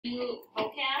do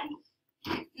vocab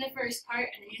in the first part,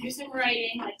 and then you do some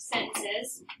writing, like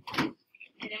sentences, and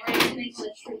then we're going to make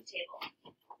the truth table.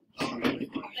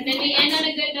 And then we end on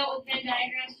a good note with Venn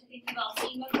diagrams, which I think we've all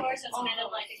seen before, so it's kind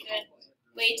of like a good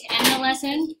way to end the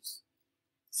lesson.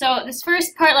 So this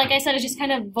first part, like I said, is just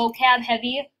kind of vocab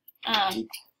heavy,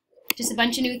 just a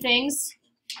bunch of new things.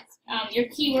 Your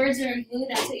keywords are in blue,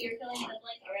 that's what you're filling in the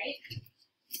blank, all right?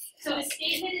 So a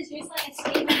statement is just like a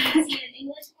statement you see in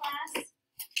English class.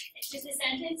 It's just a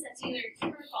sentence that's either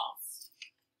true or false.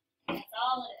 That's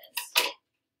all it is.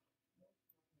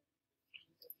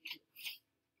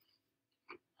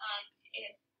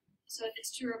 So if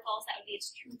it's true or false, that would be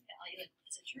its truth value.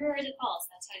 Is it true or is it false?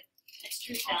 That's how its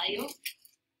truth value.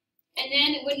 And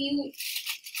then when you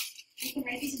can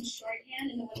write these in shorthand,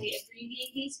 and then when we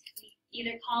abbreviate these, we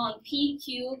either call them P,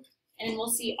 Q, and then we'll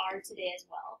see R today as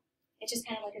well. It's just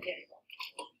kind of like a variable.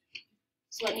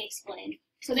 So let me explain.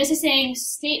 So this is saying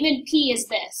statement P is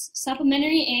this.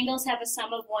 Supplementary angles have a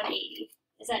sum of 180.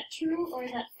 Is that true or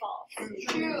is that false?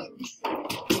 True.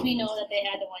 We know that they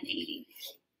add the 180.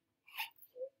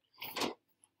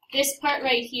 This part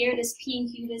right here, this P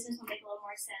and Q business, will make a little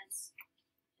more sense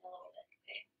in a little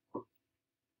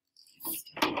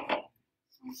bit.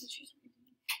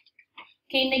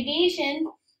 Okay, negation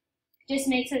just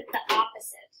makes it the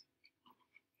opposite.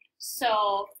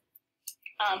 So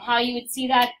how you would see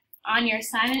that on your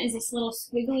assignment is this little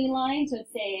squiggly line. So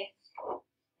it'd say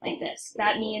like this.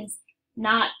 That means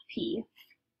not P.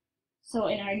 So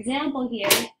in our example here,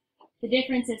 the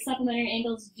difference is supplementary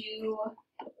angles do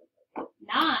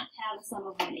not have a sum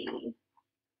of 180.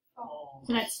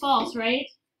 So that's false, right?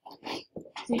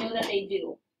 So we know that they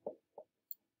do.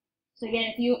 So again,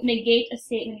 if you negate a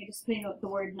statement, you're just putting the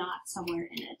word not somewhere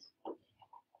in it.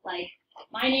 Like,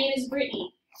 my name is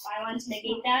Brittany. If I want to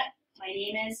negate that, my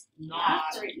name is not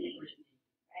Brittany.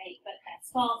 Right? But that's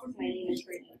false because my name is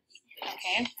Brittany.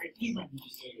 Okay?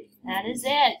 That is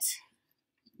it.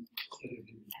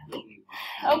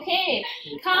 Okay,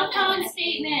 compound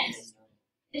statement.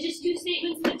 It's just two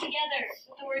statements put together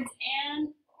with the words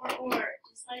and or.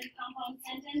 Just like a compound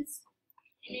sentence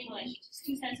in English. Just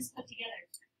two sentences put together.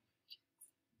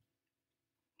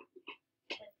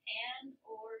 With and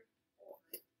or.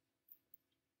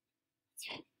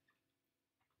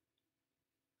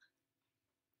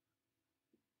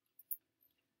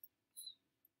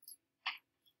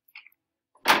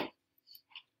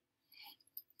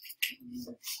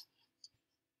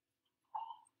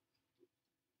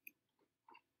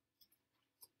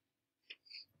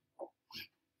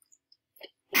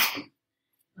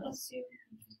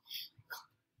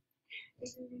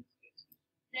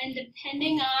 Then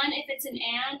depending on if it's an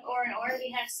and or an or,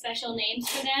 we have special names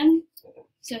for them.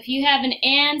 So if you have an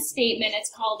and statement,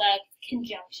 it's called a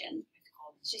conjunction.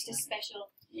 It's just a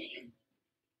special name.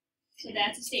 So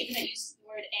that's a statement that uses the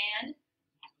word and.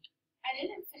 I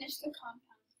didn't finish the compound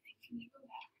thing. Can you go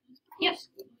back? Yep.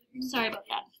 Sorry about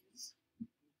that.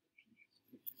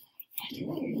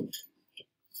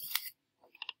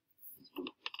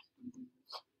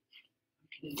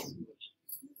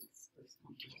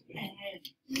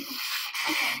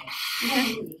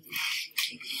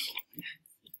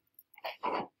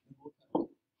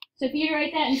 So if you were to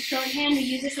write that in shorthand, we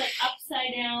use this like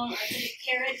upside down or the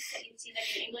carrots that you'd see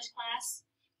like in English class.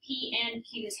 P and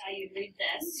Q is how you'd read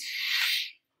this.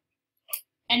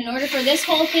 And in order for this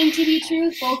whole thing to be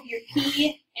true, both your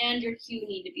P and your Q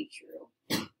need to be true.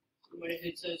 When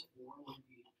it says or, would it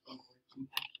be from or to?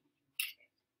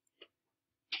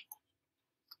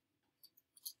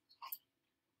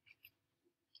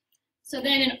 So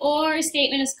then an or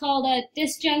statement is called a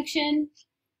disjunction,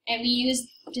 and we use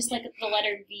just like the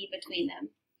letter V between them,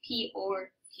 P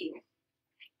or Q.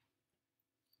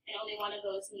 And only one of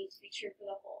those needs to be true for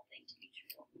the whole thing to be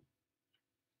true.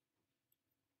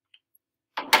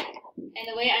 And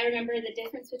the way I remember the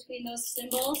difference between those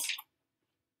symbols,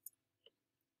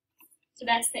 so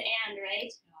that's the and,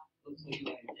 right?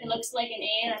 It looks like an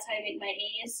A, that's how I make my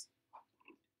A's.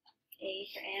 A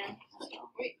for and.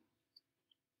 Wait.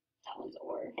 That one's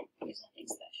or. There's nothing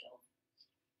special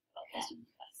about that.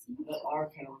 The R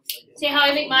kind of looks like it. See how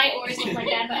I make my oars look like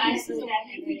that, but I still have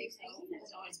handwriting, so it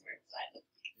doesn't always work. But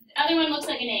the other one looks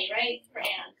like an A, right? For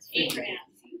and. A for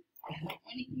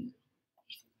and.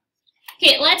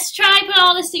 Okay, let's try put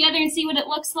all this together and see what it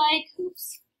looks like.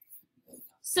 Oops.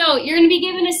 So you're going to be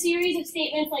given a series of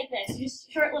statements like this,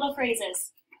 just short little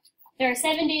phrases. There are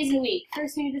 7 days in a week.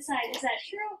 First we need to decide, is that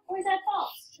true or is that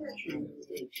false? True.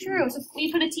 True. So will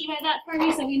you put a T by that for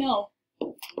me so we know?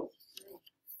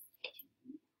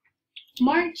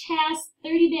 March has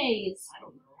 30 days.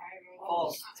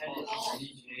 False.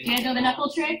 You guys know the knuckle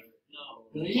trick? No.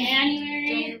 Really?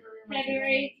 January,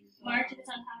 February, March, if it's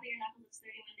on top of your knuckles, it's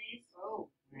 31 days. Oh,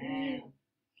 man.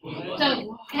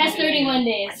 So it has 31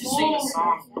 days. Just sing a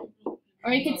song.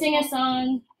 Or you could sing a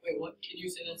song. Wait, what? Can you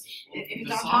say this? If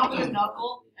it's on top of the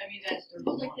knuckle, that means that's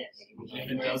 31. Like this.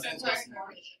 If it doesn't, Sorry.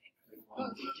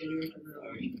 January,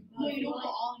 February. No, you don't go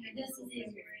all in your. This is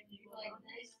easier. You go like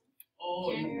this.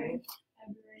 Oh, January,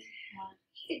 February,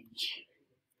 March.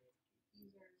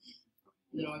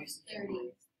 then obviously 30.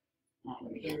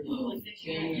 30. Like this.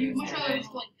 January, You much rather just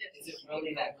February. go like Is this. it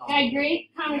really that Had common? a great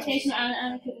conversation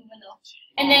on the window.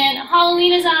 And then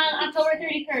Halloween is on October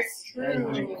 31st.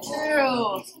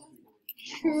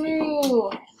 True.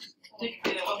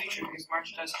 technically that would be true because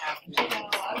March does have.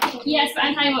 Yes, but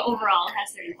I'm talking about overall. It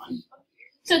has 31.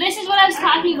 So this is what I was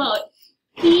talking about.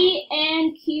 P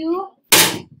and Q.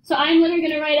 So I'm literally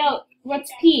going to write out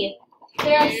what's P.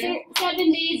 There are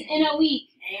 7 days in a week.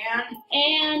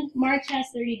 And March has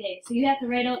 30 days. So you have to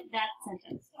write out that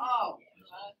sentence. Oh.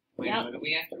 Wait, Yep. what do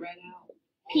we have to write out?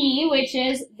 P, which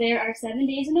is there are 7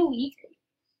 days in a week.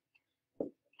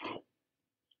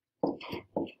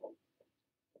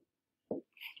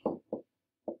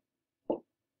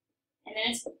 And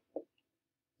then it's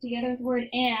together with the word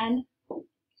and.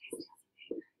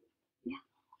 Yeah.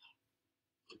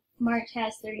 March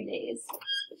has 30 days.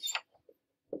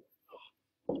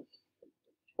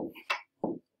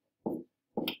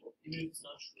 You mean it's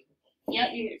not true? Yep,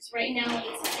 it's right now what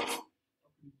it says.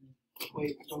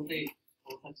 Wait, don't they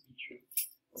both have to be true?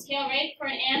 Scale right for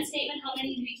an and statement, how many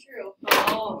need to be true?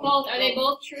 Oh. Both. Are they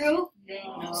both true?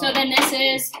 No. So then this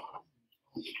is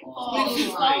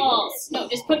false. No,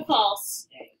 just put false.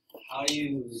 How do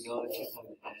you know if you have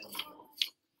an and?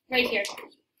 Right here.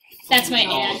 That's my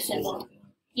and symbol.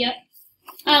 Yep.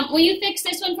 Will you fix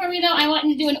this one for me though? I want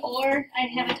you to do an or. I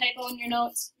have a typo in your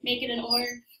notes. Make it an or.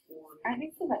 I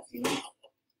think so. That's you.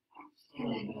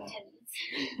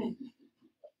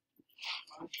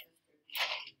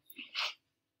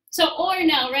 So or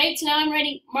now, right? So now I'm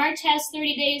writing March has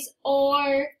 30 days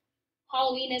or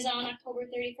Halloween is on October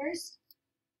 31st.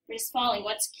 We're just following.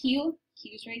 What's Q?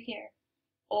 Q's right here.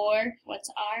 Or what's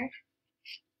R?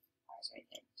 R's right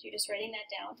there. So you're just writing that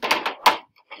down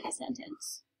in a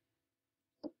sentence.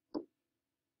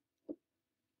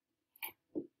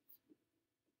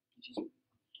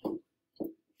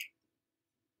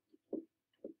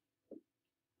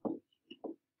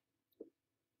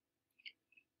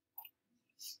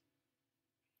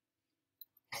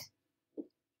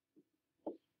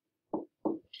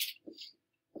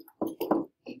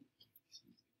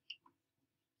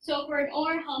 So for an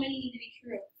or, how many need to be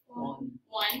true? One.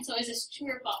 One. So is this true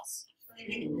or false?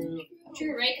 True.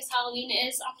 True, right? Because Halloween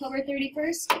is October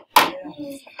 31st.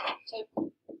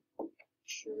 So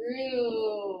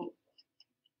true.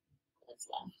 What's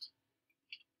left?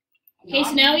 Okay,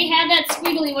 so now we have that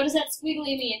squiggly. What does that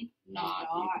squiggly mean? Not.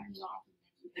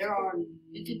 There are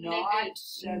not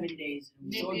 7 days in a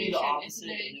week. So it would be the opposite,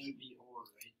 and it would be or,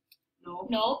 right? No.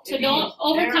 No. So don't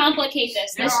overcomplicate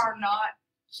this. There This are not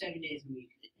 7 days a week.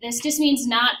 this just means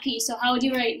not P. So how would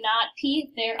you write not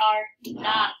P? There are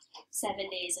not 7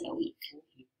 days in a week.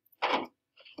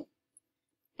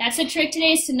 That's the trick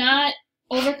today, is to not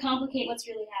overcomplicate what's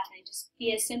really happening. Just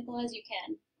be as simple as you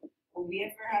can. Will we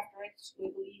ever have to write the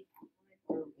squiggly?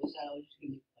 Or is that always going to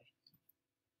be a question?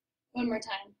 One more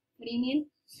time. What do you mean?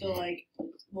 So, like,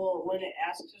 well, when it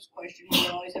asks us questions, we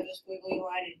always have the squiggly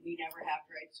line, and we never have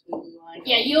to write the squiggly line.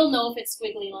 Yeah, you'll know if it's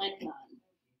squiggly line or not.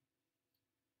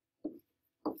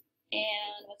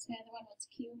 And what's the other one? What's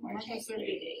Q? March has 30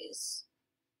 days.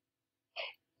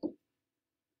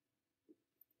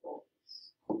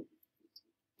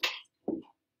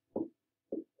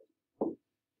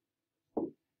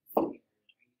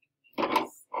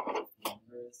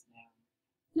 Numbers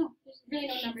No, there's really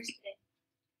no numbers today.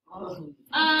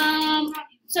 now.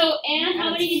 So, and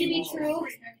how many need to be true?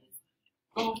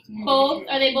 Both.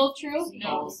 Are they both true?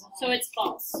 No. So it's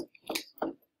false.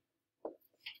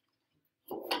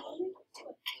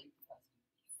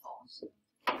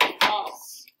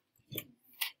 False.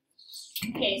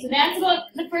 Okay, so that's about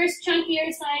the first chunk of your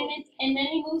assignment, and then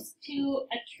we move to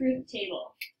a truth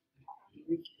table.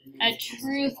 A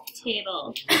truth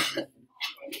table.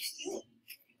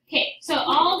 Okay, so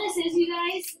all this is, you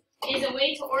guys, is a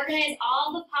way to organize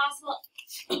all the possible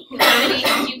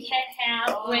combinations you can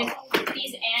have with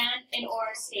these and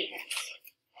or statements.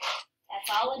 That's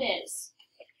all it is.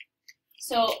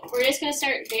 So we're just going to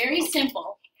start very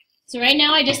simple. So right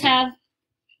now I just have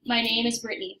my name is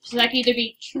Brittany. So that can either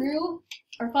be true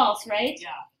or false, right? Yeah.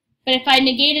 But if I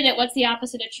negated it, what's the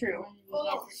opposite of true?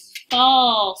 False.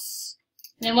 False.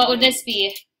 Then what would this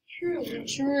be? True.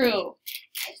 True.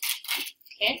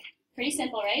 Okay, pretty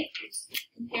simple, right? Just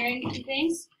comparing two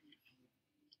things.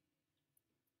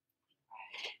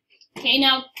 Okay,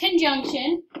 now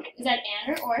conjunction, is that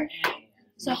and or?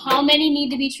 So how many need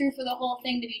to be true for the whole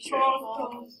thing to be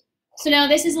true? So now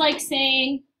this is like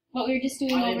saying what we were just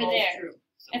doing over there. True?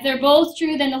 If they're both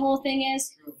true, then the whole thing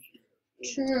is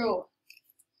true.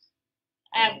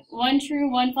 I have one true,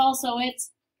 one false, so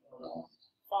it's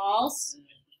false.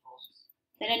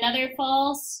 Then another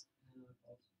false.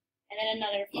 And then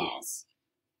another false.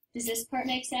 Does this part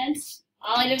make sense?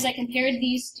 All I did was I compared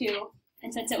these two,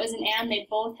 and since it was an and, they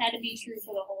both had to be true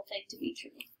for the whole thing to be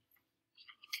true.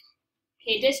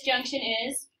 Okay, disjunction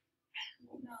is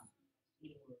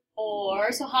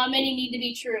or. So how many need to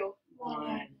be true?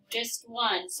 One. Just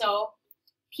one. So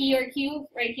P or Q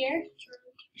right here?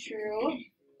 True.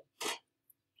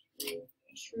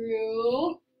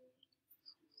 True.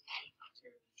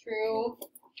 True.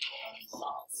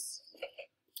 False.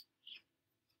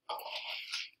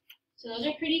 So those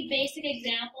are pretty basic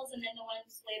examples, and then the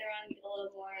ones later on get a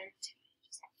little more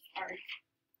hard.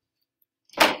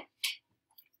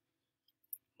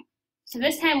 So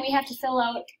this time we have to fill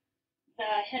out the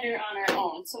header on our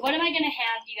own. So what am I going to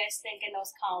have, do you guys think, in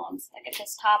those columns? Like at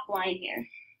this top line here.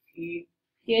 P.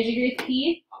 Do you guys agree with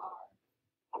P?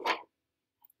 Does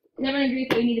everyone agree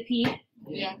that we need a P?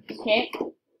 Yeah. Okay.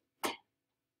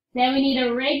 Then we need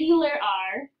a regular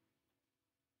R.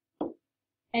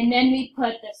 And then we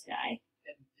put this guy.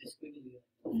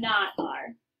 Not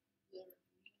R.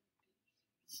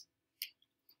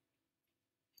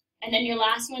 And then your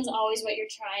last one's always what you're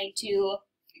trying to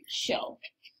show.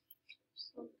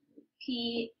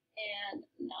 P and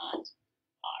not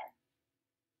R.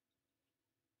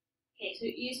 Okay, so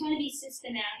you just want to be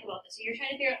systematic about this. So you're trying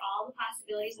to figure out all the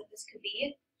possibilities that this could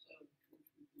be.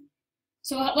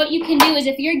 So what you can do is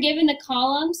if you're given the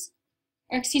columns,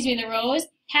 or excuse me, the rows,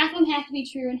 half of them have to be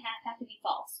true and half have to be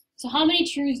false. So how many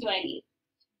trues do I need?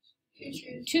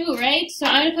 Two, right? So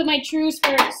I'm going to put my trues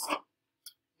first.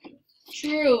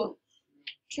 True.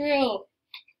 True.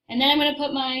 And then I'm going to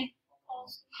put my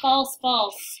false,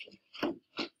 false.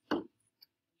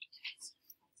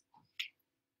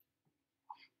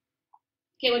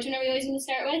 Okay, which one are we always going to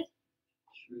start with?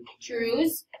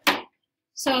 Trues.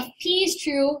 So if P is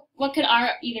true, what could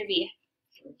R either be?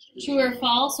 True or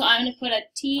false. So I'm going to put a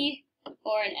T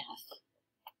or an F.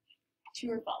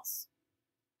 True or false.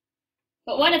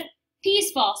 But what if P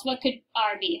is false? What could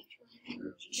R be?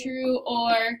 True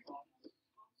or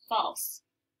false.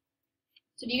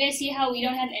 So do you guys see how we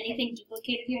don't have anything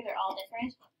duplicated here? They're all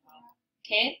different.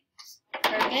 Okay,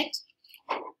 perfect.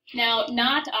 Now,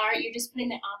 not R, you're just putting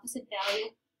the opposite value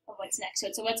of what's next to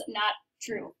it. So what's not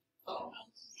true?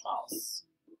 False.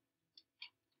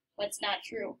 What's not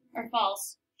true? Or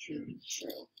false? True.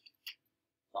 True.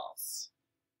 False.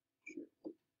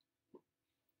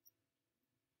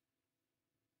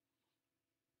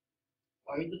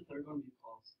 Why would the third one be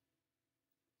false?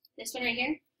 This one right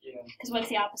here? Yeah. Because what's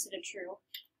the opposite of true?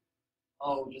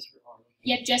 Oh, just for R.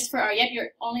 Yep, just for R. Yep, you're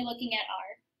only looking at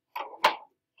R.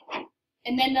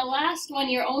 And then the last one,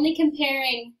 you're only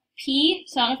comparing P.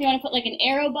 So I don't know if you want to put like an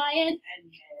arrow by it.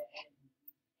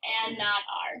 And not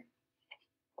R.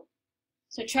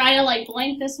 So try to like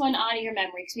blank this one out of your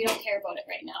memory because we don't care about it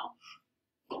right now.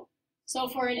 So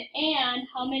for an and,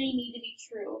 how many need to be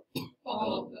true?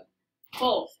 All of them.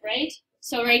 Both, right?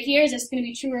 So right here, is this going to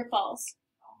be true or false?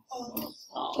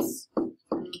 False.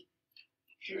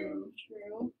 True.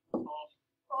 True.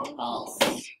 False.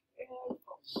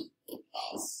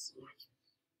 False.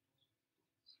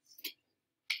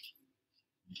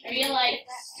 Are you like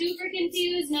super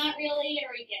confused? Not really,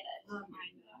 or we get it?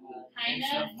 Kind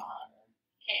of.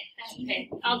 Okay, that's okay.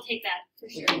 I'll take that for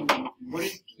sure. What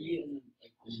is P and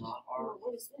like the not R?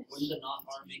 Wouldn't the not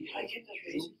R make it? I get the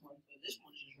basic one, but this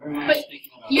one's just Or am I But just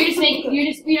making it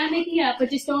up? you're not making it up, but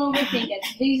just don't overthink it.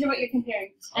 These are what you're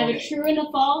comparing. I have a Okay. true and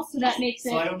a false, so that makes it.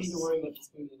 So I don't need to worry about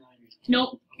just moving the 9 years.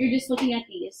 Nope, you're just looking at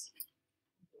these.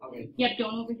 Okay. Yep,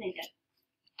 don't overthink it.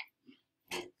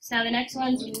 So now the next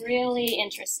one's really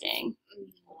interesting.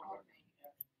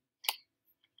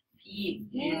 P.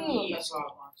 Ooh. That's a lot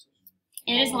of boxes.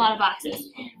 It is a lot of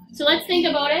boxes. So let's think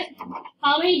about it.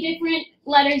 How many different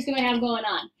letters do I have going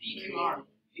on? P, Q, R.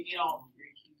 You get all of them.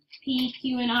 P,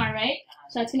 Q, and R, right?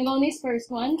 So that's going to go in these first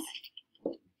ones.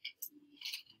 And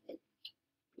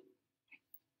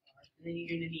then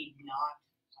you're gonna need not.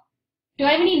 Do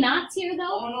I have any knots here, Oh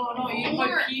though? no, you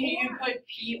put P. You put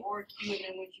P or Q, and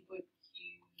then once you put Q.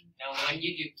 Now, when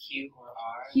you do Q or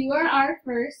R, Q or R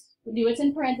first. We'll do what's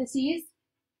in parentheses.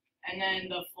 And then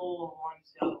the full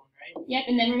one's the other one, right? Yep,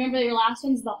 and then remember your last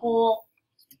one's the whole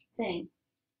thing.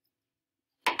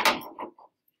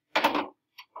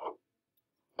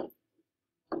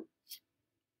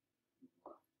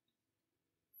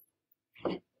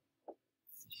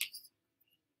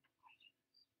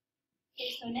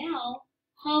 So now,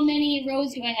 how many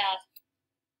rows do I have?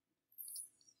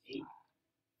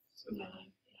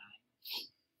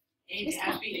 8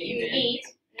 has to be even. 8.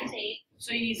 There's 8.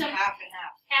 So you need So- half and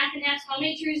half. Half and half. How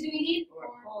many truths do we need?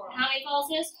 4. And how many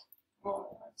falses?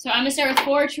 4. So I'm gonna start with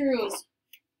 4 truths.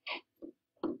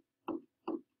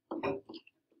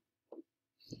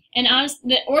 And honestly,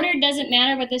 the order doesn't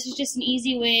matter, but this is just an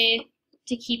easy way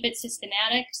to keep it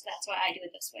systematic, so that's why I do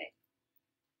it this way.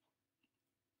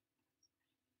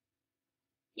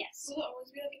 Yes. Will it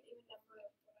always be like an even number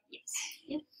of whatever? Yes.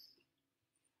 Yep.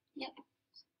 Yep.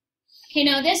 Okay,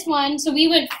 now this one, so we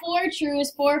went 4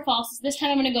 truths, 4 falses. This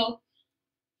time I'm going to go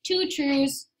 2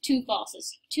 truths, 2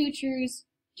 falses. 2 truths,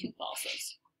 2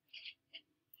 falses.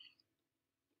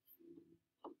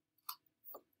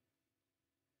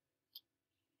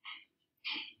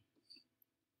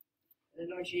 Then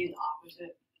don't you use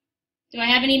opposite? Do I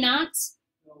have any knots?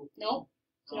 No. Nope.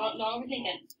 So don't overthink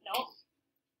it. Nope.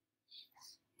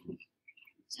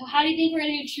 So how do you think we're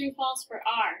going to do true, false for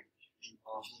R? True,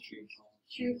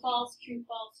 false, true,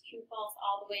 false, true, false,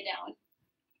 all the way down.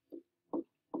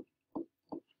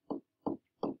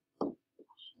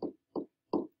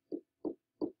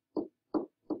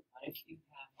 What if you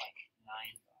have like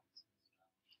 9 boxes?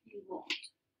 You won't.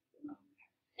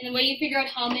 And the way you figure out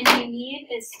how many you need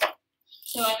is,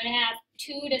 so I'm going to have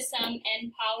 2 to some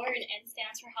n power, and n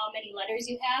stands for how many letters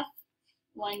you have.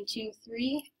 1, 2,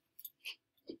 3.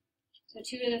 So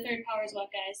 2 to the 3rd power is what,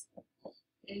 guys?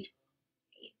 8.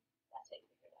 That's what you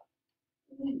figured out.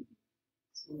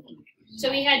 So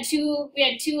we had 2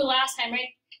 last time,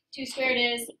 right? 2 squared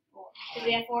is, did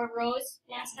we have 4 rows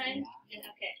last time?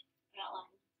 Okay, not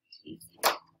lying.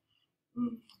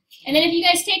 And then if you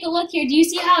guys take a look here, do you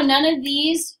see how none of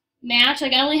these match?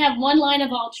 Like I only have 1 line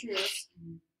of all truths.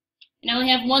 And I only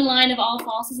have 1 line of all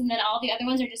falses, and then all the other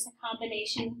ones are just a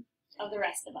combination of the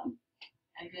rest of them.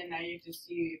 And then now you have to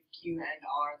see if Q and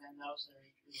R, then those are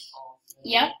true, false.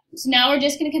 Yep. So now we're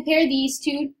just going to compare these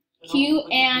two, Q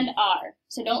and R.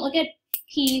 So don't look at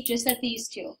P, just at these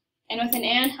two. And with an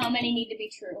and, how many need to be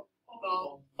true?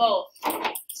 Both. Both.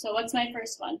 So what's my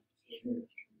first one?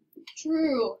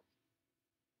 True.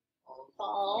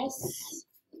 False.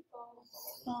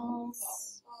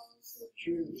 False.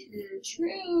 True.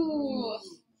 True.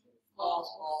 False,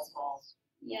 false, false.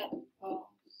 Yep.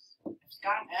 If it's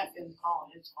got an F in the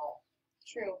column, it's false.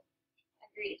 True.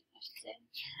 Agreed, I should say.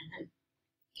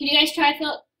 Can you guys try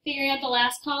figuring out the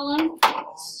last column?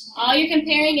 All you're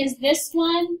comparing is this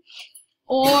one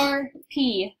or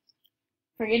P.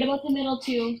 Forget about the middle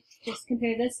two. Just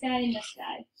compare this guy and this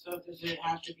guy. So does it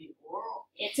have to be oral?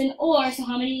 It's an or, so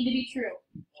how many need to be true?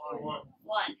 1.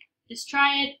 1. Just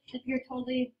try it. If you're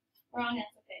totally wrong,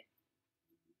 that's okay.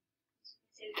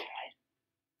 Say we tried.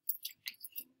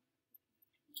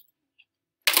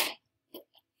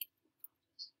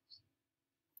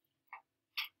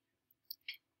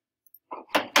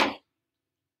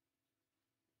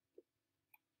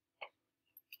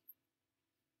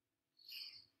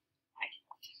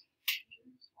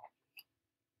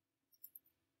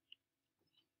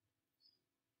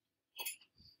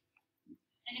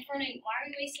 And if we're wondering, why are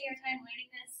we wasting our time learning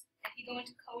this? If you go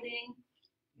into coding,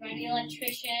 you want to be an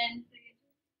electrician,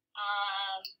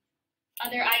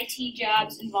 other IT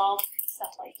jobs involve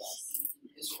stuff like this.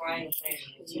 It's frying and playing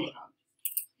with the team.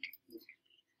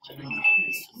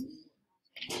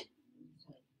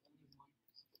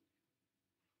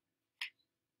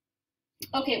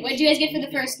 Okay, what did you guys get for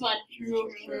the first one?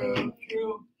 True, true,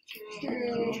 true,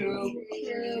 True. true,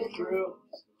 True. true,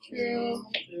 True.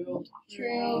 true,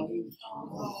 True.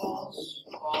 false,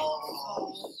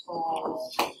 false,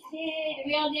 false. Yay, did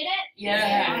we all get it?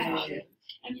 Yeah.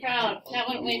 I'm proud. That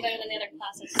went way better than the other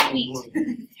classes. Sweet.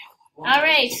 All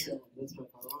right.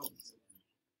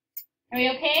 Are we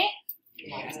okay?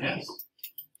 Yes.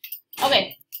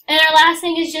 Okay. And our last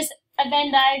thing is just a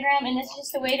Venn diagram, and this is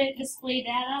just a way to display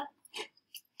data.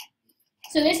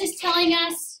 So this is telling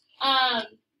us,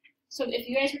 so if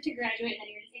you guys were to graduate and then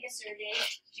you're going to take a survey,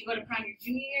 do you go to prom your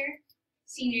junior year,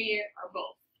 senior year, or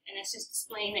both? And it's just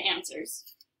displaying the answers.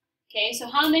 Okay, so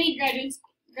how many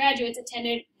graduates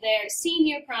attended their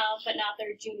senior prom but not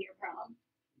their junior prom?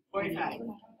 45.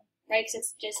 Right, because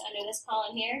it's just under this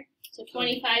column here. So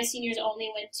 25 seniors only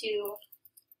went to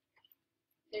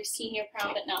their senior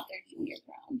prom but not their junior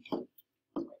prom.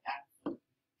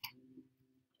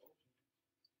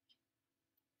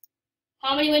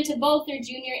 How many went to both their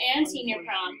junior and senior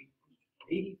prom?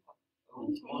 80.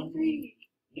 23.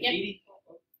 Yep. 80.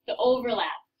 The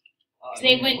overlap. So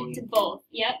they went to both.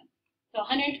 Yep. So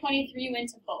 123 went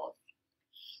to both.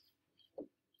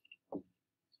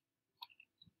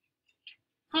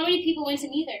 How many people went to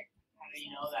neither?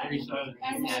 you know that? 37.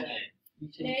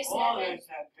 There's Oh, 7. there's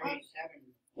that 37.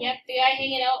 Yep, the guy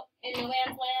hanging out in no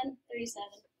man's land, 37.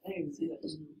 I didn't even see that.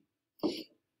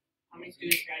 How many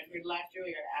students graduated last year?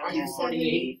 We got Are Adam you all.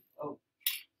 48?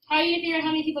 How are you gonna figure out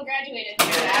how many people graduated?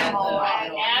 Add them all up.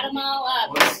 Add them all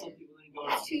up. Some people didn't go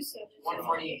to 270.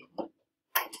 148.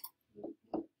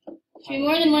 Should be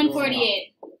more than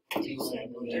 148.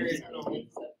 270.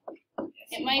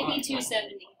 It might be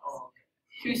 270.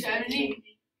 270?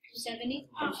 270?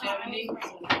 270?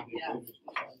 Yeah.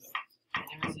 I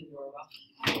never said you were wrong.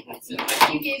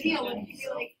 You gave me a 1. You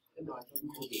feel like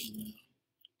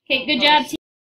Okay, good job, team.